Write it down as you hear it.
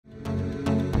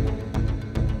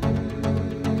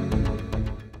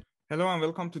Hello and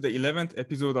welcome to the 11th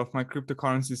episode of my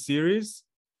cryptocurrency series.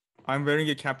 I'm wearing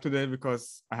a cap today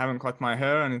because I haven't cut my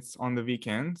hair and it's on the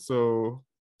weekend, so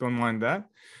don't mind that.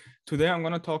 Today I'm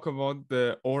going to talk about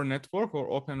the ORE network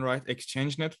or Open Right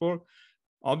Exchange Network.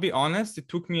 I'll be honest, it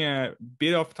took me a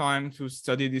bit of time to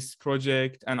study this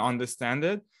project and understand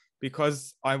it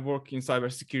because I work in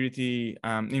cybersecurity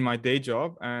in my day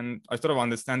job and I sort of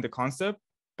understand the concept,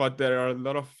 but there are a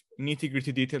lot of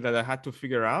nitty-gritty details that I had to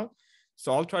figure out.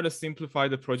 So I'll try to simplify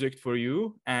the project for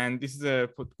you. And this is a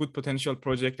good potential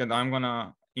project that I'm going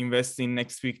to invest in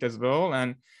next week as well.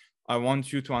 And I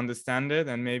want you to understand it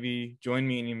and maybe join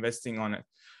me in investing on it.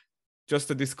 Just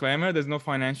a disclaimer, there's no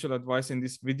financial advice in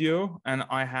this video, and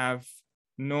I have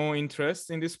no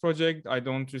interest in this project. I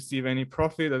don't receive any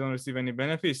profit. I don't receive any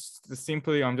benefits.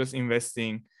 Simply, I'm just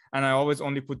investing. And I always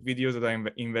only put videos that I'm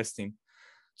investing.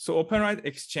 So OpenRight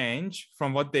Exchange,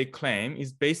 from what they claim,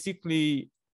 is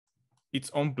basically its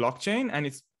own blockchain, and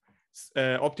it's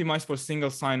optimized for single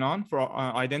sign-on for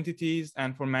identities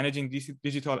and for managing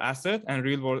digital asset and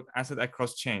real-world asset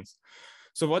across chains.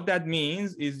 So what that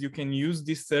means is you can use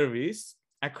this service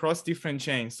across different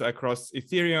chains, so across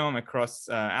Ethereum, across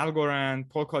Algorand,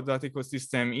 Polkadot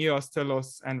ecosystem, EOS,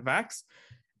 Telos, and VAX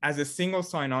as a single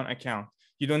sign-on account.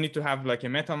 You don't need to have like a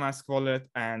MetaMask wallet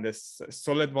and a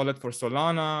Solid wallet for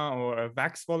Solana or a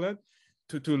VAX wallet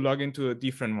to log into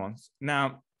different ones.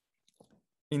 Now,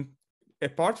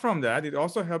 apart from that, it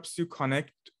also helps you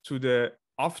connect to the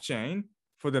off-chain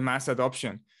for the mass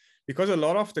adoption. Because a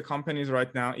lot of the companies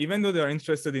right now, even though they're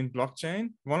interested in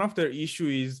blockchain, one of their issue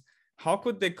is how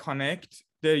could they connect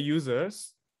their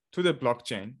users to the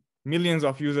blockchain? Millions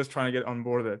of users trying to get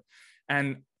onboarded.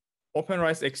 And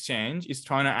OpenRight Exchange is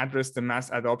trying to address the mass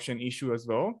adoption issue as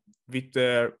well with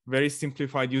the very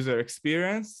simplified user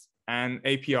experience and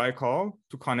API call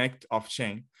to connect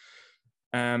off-chain.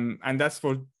 And that's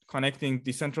for connecting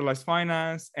decentralized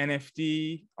finance,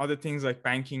 NFT, other things like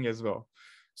banking as well.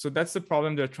 So that's the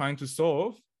problem they're trying to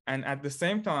solve. And at the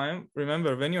same time,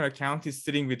 remember, when your account is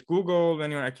sitting with Google,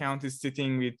 when your account is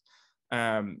sitting with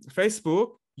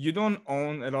Facebook, you don't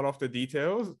own a lot of the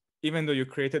details. Even though you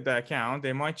created the account,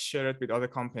 they might share it with other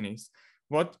companies.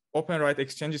 What OpenRight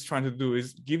Exchange is trying to do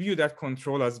is give you that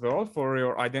control as well for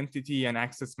your identity and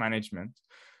access management.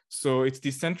 So it's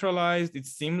decentralized,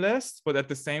 it's seamless, but at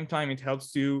the same time, it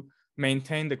helps you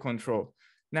maintain the control.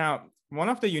 Now, one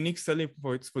of the unique selling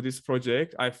points for this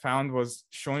project I found was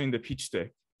shown in the pitch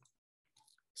deck.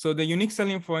 So the unique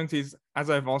selling point is, as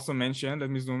I've also mentioned, let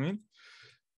me zoom in.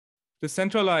 The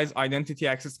centralized identity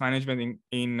access management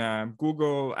in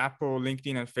Google, Apple,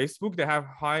 LinkedIn, and Facebook, they have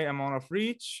high amount of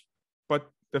reach, but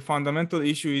the fundamental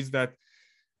issue is that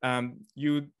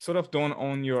you sort of don't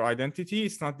own your identity.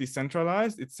 It's not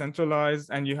decentralized, it's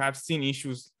centralized. And you have seen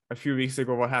issues a few weeks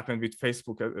ago, what happened with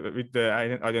Facebook, with the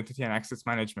identity and access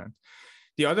management.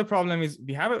 The other problem is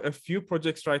we have a few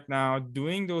projects right now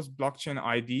doing those blockchain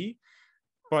ID,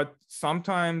 but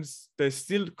sometimes they're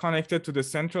still connected to the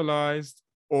centralized,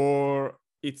 or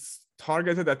it's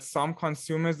targeted at some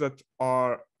consumers that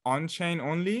are on-chain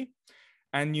only,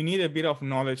 and you need a bit of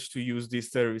knowledge to use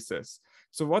these services.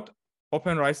 So what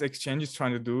OpenRight Exchange is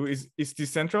trying to do is it's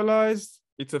decentralized.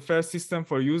 It's a fair system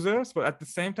for users, but at the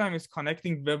same time, it's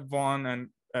connecting Web 2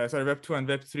 and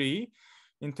Web 3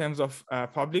 in terms of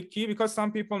public key, because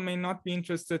some people may not be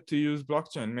interested to use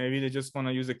blockchain. Maybe they just want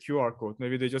to use a QR code.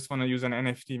 Maybe they just want to use an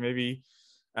NFT, maybe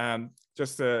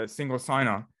just a single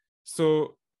sign-on.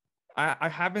 So I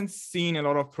haven't seen a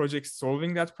lot of projects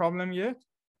solving that problem yet.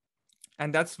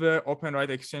 And that's where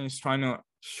OpenRight Exchange is trying to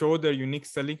show their unique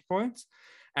selling points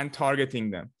and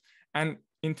targeting them. And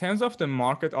in terms of the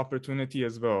market opportunity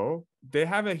as well, they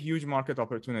have a huge market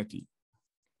opportunity.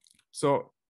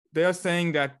 So they are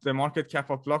saying that the market cap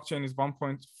of blockchain is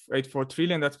 1.84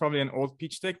 trillion. That's probably an old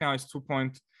pitch deck. Now it's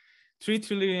 2.3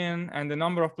 trillion. And the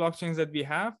number of blockchains that we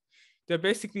have, they're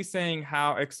basically saying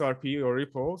how XRP or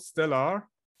Ripple, Stellar,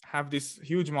 have these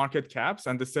huge market caps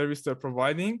and the service they're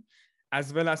providing,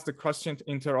 as well as the cross-chain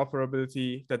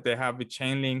interoperability that they have with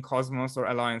Chainlink, Cosmos, or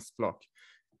Alliance Block.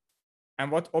 And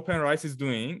what OpenRight is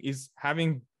doing is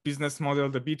having business model,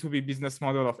 the B2B business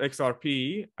model of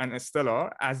XRP and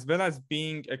Stellar, as well as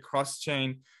being a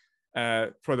cross-chain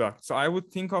product. So I would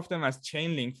think of them as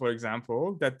Chainlink, for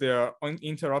example, that they are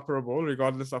interoperable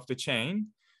regardless of the chain,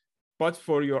 but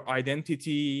for your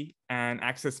identity and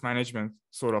access management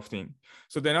sort of thing.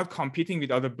 So they're not competing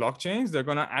with other blockchains. They're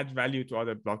going to add value to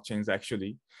other blockchains,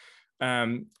 actually.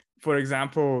 For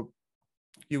example,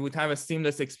 you would have a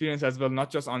seamless experience as well, not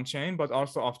just on-chain, but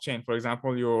also off-chain. For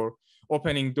example, you're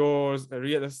opening doors,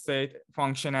 real estate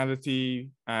functionality,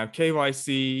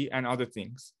 KYC, and other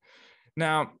things.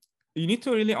 Now, you need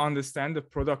to really understand the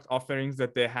product offerings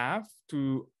that they have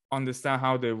to understand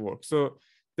how they work. So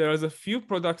there's a few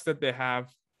products that they have,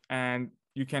 and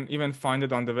you can even find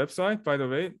it on the website. By the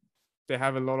way, they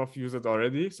have a lot of users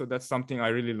already. So that's something I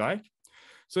really like.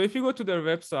 So if you go to their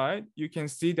website, you can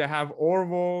see they have ORE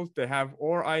Vault, they have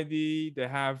ORE ID, they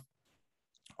have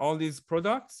all these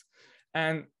products.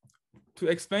 And to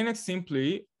explain it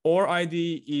simply, ORE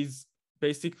ID is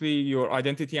basically your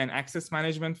identity and access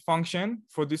management function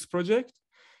for this project.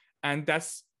 And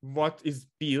that's what is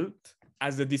built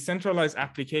as a decentralized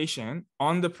application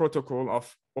on the protocol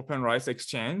of OpenRice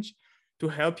Exchange to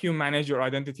help you manage your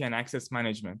identity and access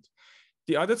management.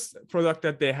 The other product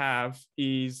that they have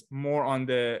is more on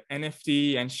the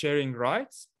NFT and sharing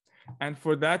rights. And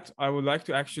for that, I would like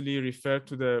to actually refer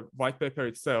to the white paper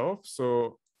itself.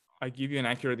 So I give you an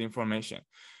accurate information.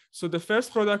 So the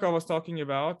first product I was talking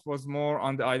about was more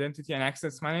on the identity and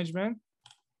access management.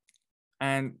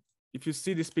 And if you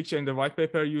see this picture in the white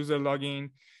paper, user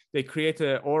login, they create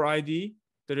a ORE ID,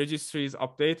 the registry is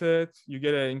updated, you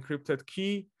get an encrypted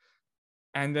key,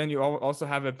 and then you also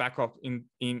have a backup in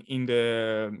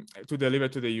the to deliver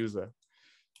to the user.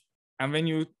 And when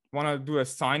you want to do a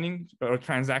signing or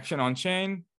transaction on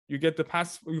chain, you get the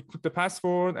you put the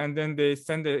password, and then they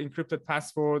send the encrypted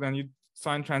password, and you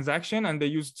sign transaction, and they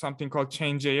use something called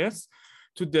Chain.js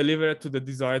to deliver it to the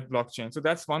desired blockchain. So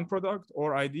that's one product,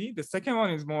 ORE ID. The second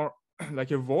one is more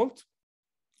like a vault,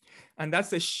 and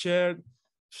that's a share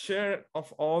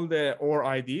of all the ORE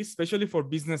IDs, especially for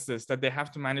businesses that they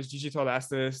have to manage digital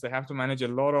assets, they have to manage a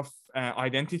lot of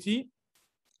identity.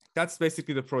 That's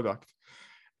basically the product.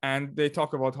 And they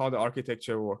talk about how the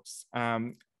architecture works.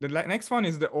 The next one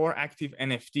is the ORE Active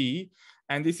NFT.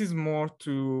 And this is more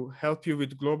to help you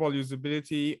with global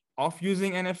usability of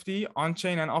using NFT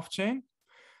on-chain and off-chain.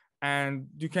 And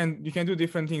you can do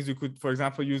different things. You could, for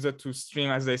example, use it to stream,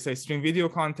 as they say, stream video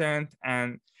content,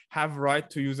 and have right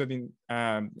to use it in,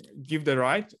 give the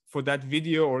right for that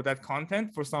video or that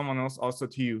content for someone else also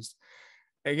to use.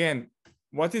 Again,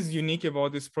 what is unique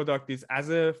about this product is, as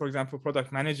a, for example,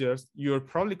 product managers, you're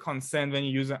probably concerned when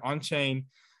you use an on-chain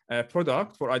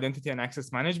product for identity and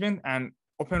access management, and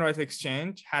OpenRice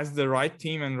Exchange has the right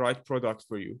team and right product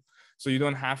for you. So you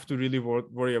don't have to really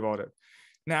worry about it.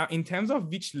 Now, in terms of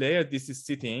which layer this is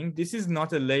sitting, this is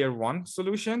not a layer 1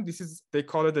 solution. This is, they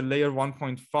call it a layer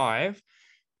 1.5,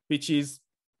 which is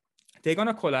they're going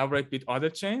to collaborate with other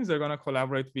chains. They're going to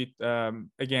collaborate with,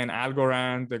 again,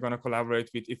 Algorand. They're going to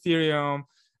collaborate with Ethereum.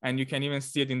 And you can even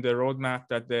see it in the roadmap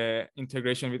that the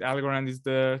integration with Algorand is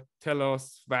the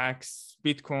Telos, Vax,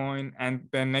 Bitcoin. And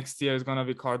then next year is going to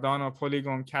be Cardano,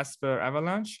 Polygon, Casper,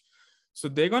 Avalanche. So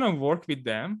they're going to work with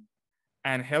them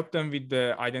and help them with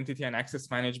the identity and access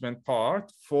management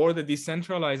part for the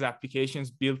decentralized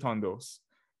applications built on those,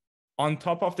 on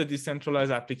top of the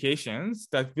decentralized applications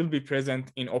that will be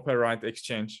present in OpenRice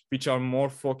Exchange, which are more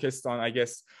focused on, I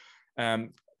guess,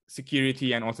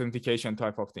 security and authentication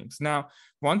type of things. Now,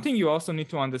 one thing you also need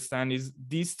to understand is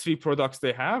these three products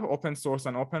they have, open source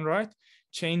and OpenRice,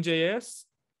 Chain.js,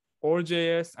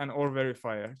 ORE.js, and ORE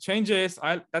Verifier.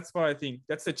 Chain.js, that's what I think,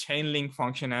 that's the chain link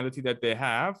functionality that they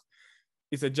have.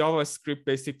 It's a JavaScript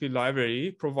basically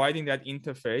library providing that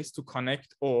interface to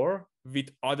connect ORE with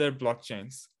other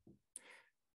blockchains.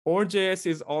 ORE.js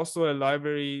is also a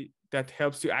library that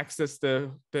helps you access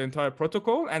the entire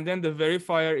protocol. And then the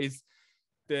verifier is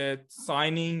the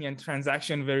signing and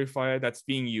transaction verifier that's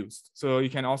being used. So you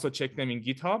can also check them in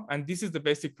GitHub. And this is the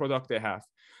basic product they have.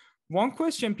 One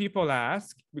question people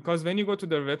ask, because when you go to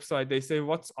their website, they say,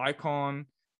 what's Aikon?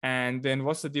 And then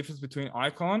what's the difference between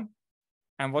Aikon?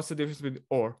 And what's the difference with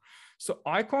ORE? So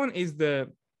Aikon is the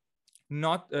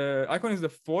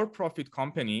for-profit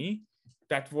company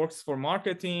that works for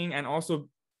marketing and also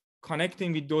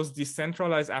connecting with those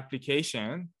decentralized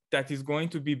applications that is going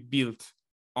to be built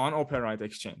on OpenRice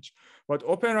Exchange. But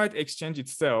OpenRice Exchange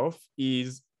itself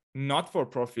is not for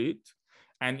profit.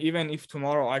 And even if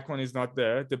tomorrow Aikon is not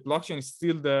there, the blockchain is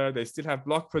still there. They still have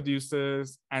block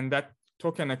producers, and that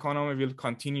token economy will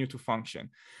continue to function.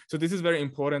 So this is very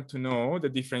important to know the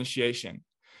differentiation.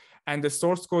 And the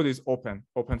source code is open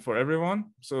for everyone.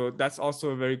 So that's also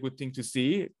a very good thing to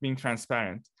see, being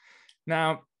transparent.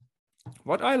 Now,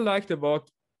 what I liked about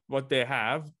what they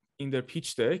have in their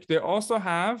pitch deck, they also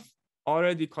have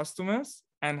already customers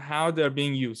and how they're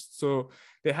being used. So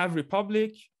they have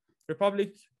Republic.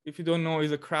 Republic, if you don't know,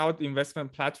 is a crowd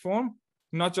investment platform,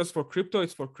 not just for crypto,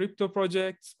 it's for crypto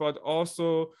projects, but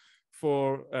also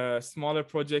for smaller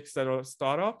projects that are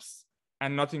startups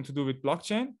and nothing to do with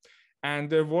blockchain. And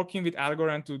they're working with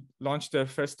Algorand to launch their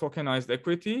first tokenized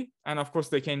equity. And of course,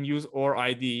 they can use ORE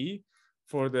ID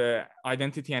for the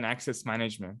identity and access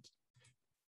management.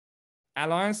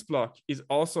 Alliance Block is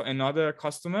also another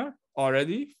customer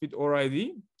already with ORE ID.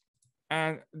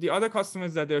 And the other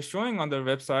customers that they're showing on their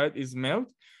website is Meld.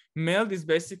 Meld is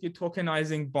basically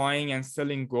tokenizing, buying and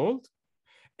selling gold.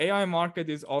 AI Market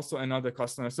is also another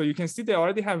customer. So you can see they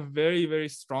already have very, very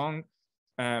strong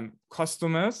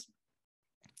customers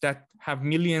that have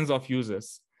millions of users.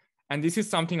 And this is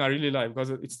something I really like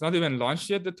because it's not even launched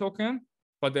yet, the token,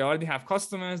 but they already have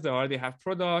customers, they already have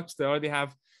products, they already have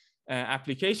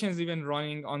applications even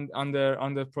running on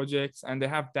their projects, and they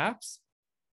have dApps.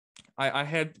 I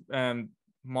had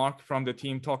Mark from the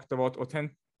team talked about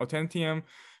Authentium,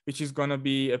 which is going to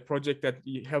be a project that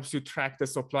helps you track the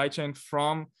supply chain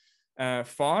from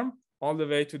farm all the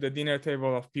way to the dinner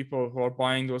table of people who are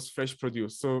buying those fresh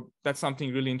produce. So that's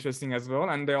something really interesting as well.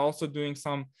 And they're also doing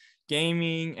some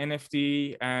gaming,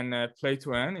 NFT, and play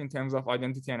to earn in terms of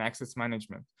identity and access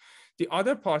management. The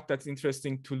other part that's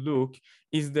interesting to look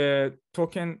is the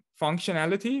token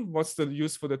functionality, what's the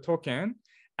use for the token,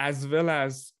 as well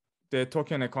as the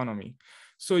token economy.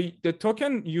 So the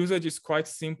token usage is quite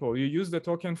simple. You use the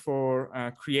token for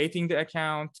creating the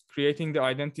account, creating the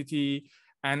identity,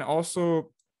 and also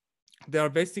there are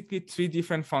basically 3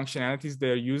 different functionalities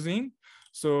they're using.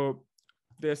 So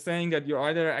they're saying that you're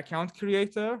either an account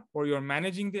creator, or you're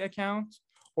managing the account,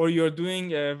 or you're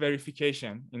doing a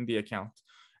verification in the account.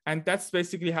 And that's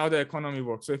basically how the economy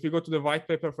works. So if you go to the white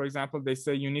paper, for example, they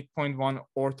say you need 0.1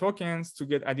 ORE tokens to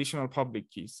get additional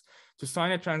public keys. To sign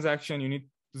a transaction, you need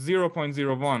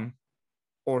 0.01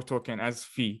 ORE token as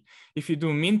fee. If you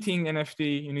do minting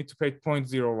NFT, you need to pay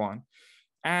 0.01.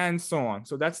 And so on.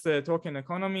 So that's the token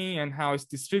economy and how it's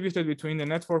distributed between the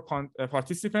network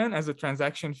participant as a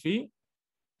transaction fee.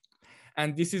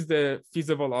 And this is the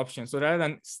feasible option. So rather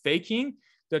than staking,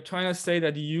 they're trying to say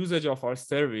that the usage of our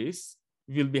service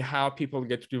will be how people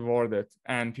get rewarded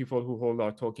and people who hold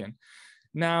our token.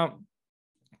 Now,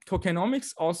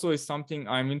 tokenomics also is something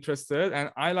I'm interested in,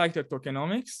 and I like the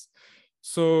tokenomics.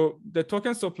 So the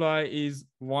token supply is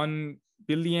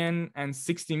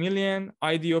 1,060 million.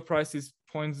 IDO price is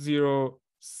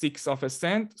 0.06 of a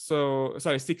cent. So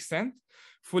sorry, 6 cents.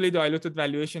 Fully diluted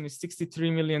valuation is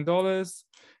 $63 million.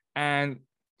 And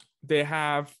they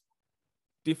have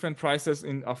different prices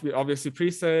in obviously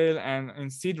pre-sale and in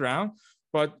seed round,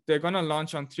 but they're going to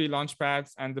launch on 3 launch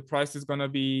pads and the price is going to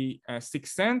be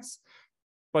 6 cents.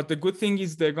 But the good thing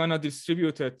is they're going to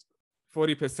distribute it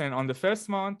 40% on the first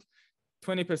month,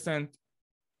 20%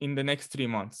 in the next 3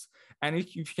 months. And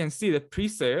if you can see the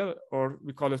pre-sale, or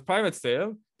we call it private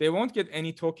sale, they won't get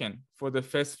any token for the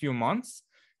first few months,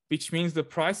 which means the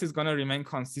price is going to remain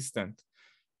consistent.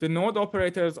 The node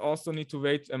operators also need to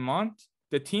wait a month.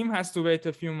 The team has to wait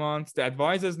a few months. The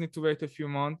advisors need to wait a few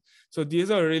months. So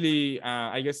these are really,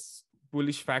 I guess,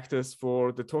 bullish factors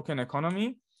for the token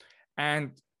economy.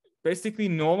 And basically,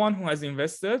 no one who has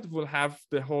invested will have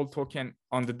the whole token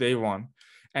on the day one.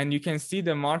 And you can see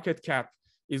the market cap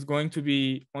is going to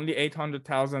be only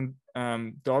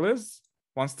 $800,000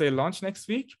 once they launch next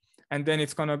week. And then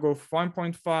it's going to go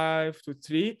 1.5 to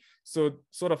 3. So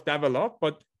sort of develop,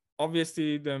 but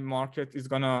obviously the market is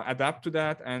going to adapt to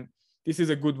that. And this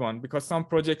is a good one because some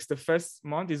projects, the first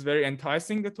month is very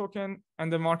enticing, the token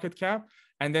and the market cap.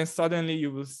 And then suddenly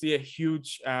you will see a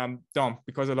huge dump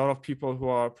because a lot of people who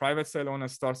are private sale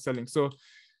owners start selling. So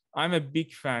I'm a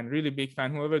big fan, really big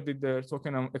fan. Whoever did the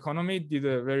token economy did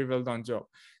a very well done job.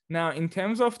 Now, in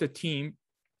terms of the team,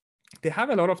 they have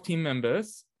a lot of team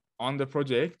members on the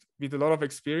project with a lot of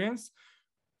experience.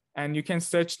 And you can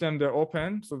search them, they're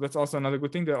open. So that's also another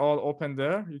good thing. They're all open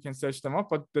there. You can search them up.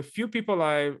 But the few people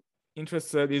I'm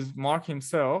interested is Mark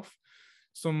himself.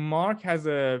 So Mark has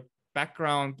a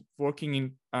background working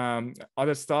in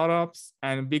other startups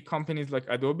and big companies like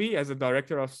Adobe as a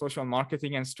director of social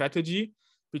marketing and strategy,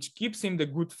 which gives him the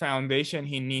good foundation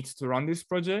he needs to run this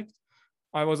project.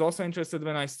 I was also interested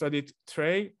when I studied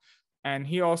Trey, and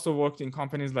he also worked in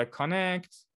companies like Connect,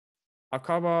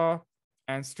 Akaba,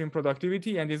 and Stream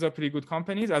Productivity, and these are pretty good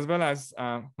companies, as well as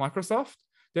Microsoft.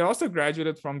 They also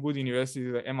graduated from good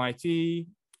universities like MIT,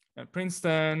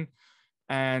 Princeton,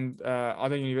 and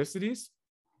other universities.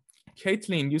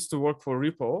 Caitlin used to work for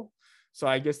Ripple, so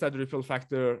I guess that Ripple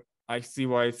factor, I see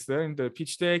why it's there in the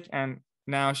pitch deck, and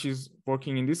now she's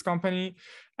working in this company.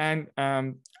 And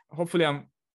hopefully I'm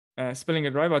spelling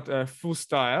it right, but Fu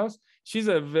Styles, she's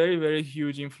a very, very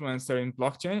huge influencer in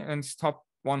blockchain and top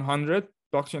 100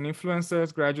 blockchain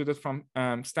influencers, graduated from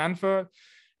Stanford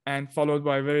and followed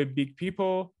by very big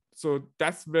people. So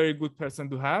that's a very good person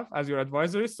to have as your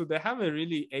advisor. So they have a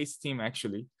really ace team,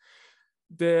 actually.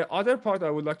 The other part I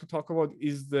would like to talk about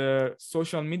is the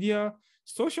social media.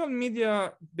 Social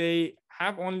media, they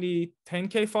have only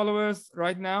 10K followers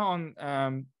right now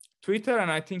on Twitter,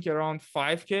 and I think around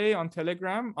 5K on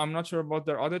Telegram. I'm not sure about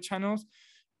their other channels.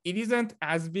 It isn't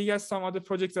as big as some other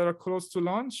projects that are close to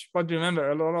launch, but remember,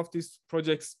 a lot of these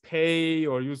projects pay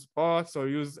or use bots or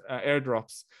use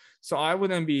airdrops. So I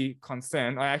wouldn't be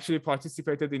concerned. I actually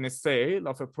participated in a sale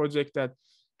of a project that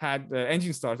had the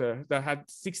engine starter that had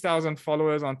 6,000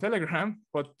 followers on Telegram,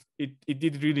 but it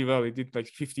did really well. It did like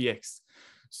 50x.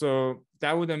 So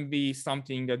that wouldn't be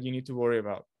something that you need to worry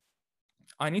about.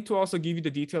 I need to also give you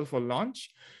the detail for launch.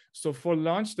 So for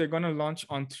launch, they're going to launch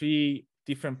on 3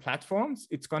 different platforms.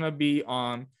 It's going to be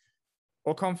on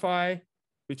OccamFi,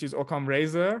 which is Occam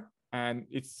Razer, and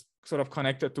it's sort of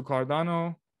connected to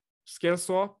Cardano,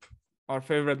 Scaleswap, our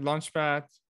favorite launchpad,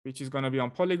 which is going to be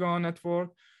on Polygon network,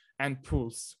 and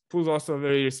Poolz. Poolz also a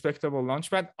very respectable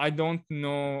launchpad. I don't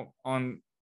know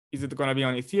is it going to be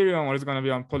on Ethereum or is it going to be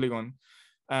on Polygon.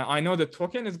 I know the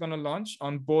token is going to launch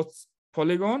on both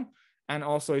Polygon and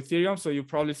also Ethereum. So you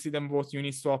probably see them both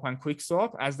Uniswap and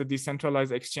QuickSwap as the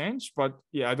decentralized exchange. But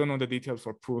yeah, I don't know the details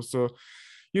for Poolz. So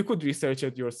you could research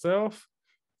it yourself.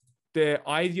 The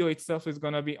IDO itself is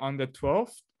going to be on the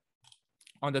 12th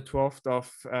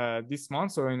of this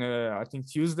month. So in I think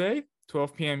Tuesday,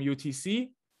 12 p.m.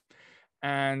 UTC.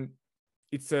 And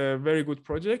it's a very good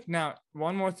project. Now,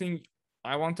 one more thing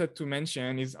I wanted to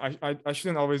mention is I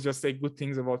shouldn't always just say good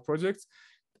things about projects.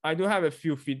 I do have a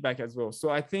few feedback as well. So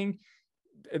I think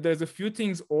there's a few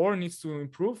things ORE needs to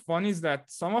improve. One is that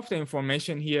some of the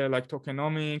information here, like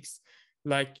tokenomics,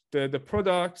 like the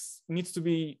products, needs to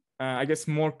be, I guess,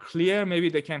 more clear.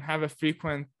 Maybe they can have a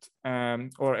frequent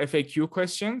or FAQ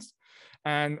questions.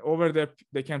 And over there,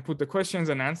 they can put the questions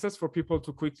and answers for people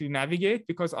to quickly navigate,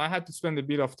 because I had to spend a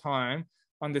bit of time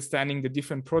understanding the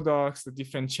different products, the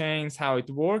different chains, how it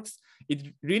works.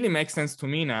 It really makes sense to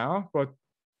me now, but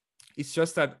it's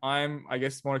just that I'm, I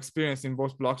guess, more experienced in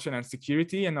both blockchain and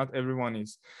security, and not everyone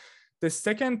is. The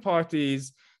second part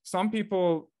is some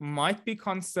people might be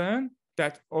concerned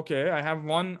that, okay, I have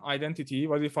one identity.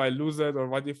 What if I lose it, or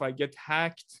what if I get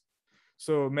hacked?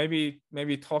 So maybe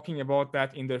talking about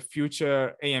that in the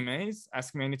future AMAs,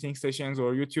 Ask Me Anything sessions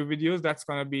or YouTube videos, that's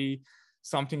going to be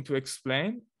something to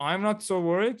explain. I'm not so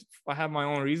worried. I have my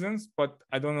own reasons, but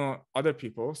I don't know other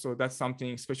people. So that's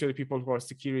something, especially people who are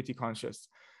security conscious.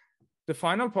 The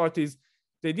final part is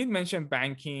they did mention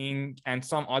banking and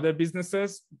some other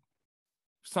businesses.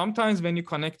 Sometimes when you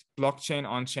connect blockchain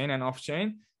on-chain and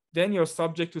off-chain, then you're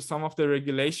subject to some of the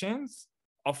regulations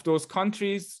of those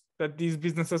countries that these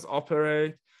businesses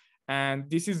operate. And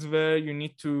this is where you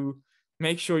need to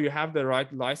make sure you have the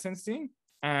right licensing.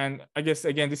 And I guess,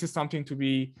 again, this is something to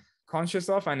be conscious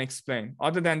of and explain.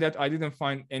 Other than that, I didn't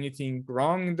find anything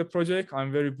wrong in the project.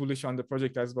 I'm very bullish on the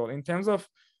project as well. In terms of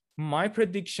my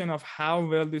prediction of how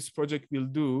well this project will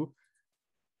do,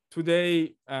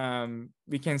 today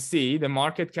we can see the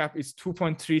market cap is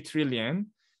 2.3 trillion.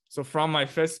 So from my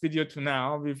first video to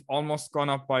now, we've almost gone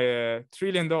up by $1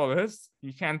 trillion.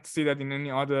 You can't see that in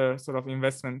any other sort of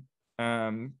investment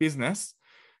business.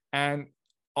 And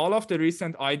all of the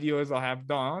recent IDOs I have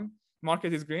done,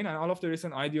 market is green, and all of the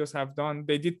recent IDOs have done,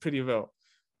 they did pretty well.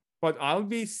 But I'll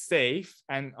be safe,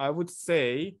 and I would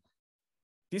say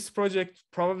this project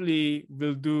probably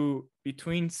will do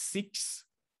between 6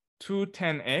 to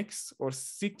 10x or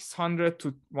 600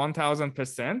 to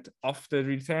 1000% of the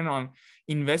return on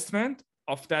investment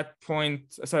of that point,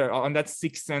 on that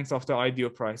 6 cents of the IDO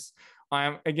price. I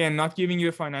am, again, not giving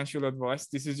you financial advice.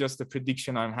 This is just a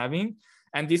prediction I'm having.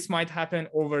 And this might happen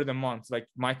over the months, like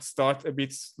might start a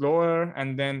bit slower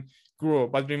and then grow.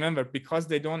 But remember, because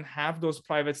they don't have those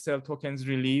private sale tokens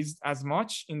released as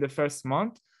much in the first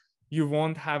month, you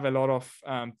won't have a lot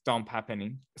of dump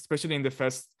happening, especially in the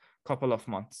first couple of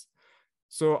months.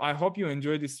 So I hope you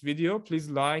enjoyed this video. Please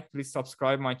like, please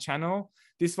subscribe my channel.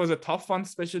 This was a tough one,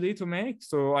 especially to make.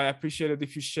 So I appreciate it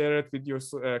if you share it with your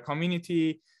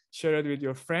community, share it with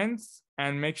your friends,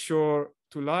 and make sure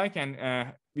to like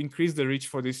and increase the reach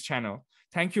for this channel.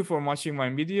 Thank you for watching my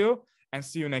video, and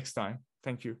see you next time.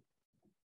 Thank you.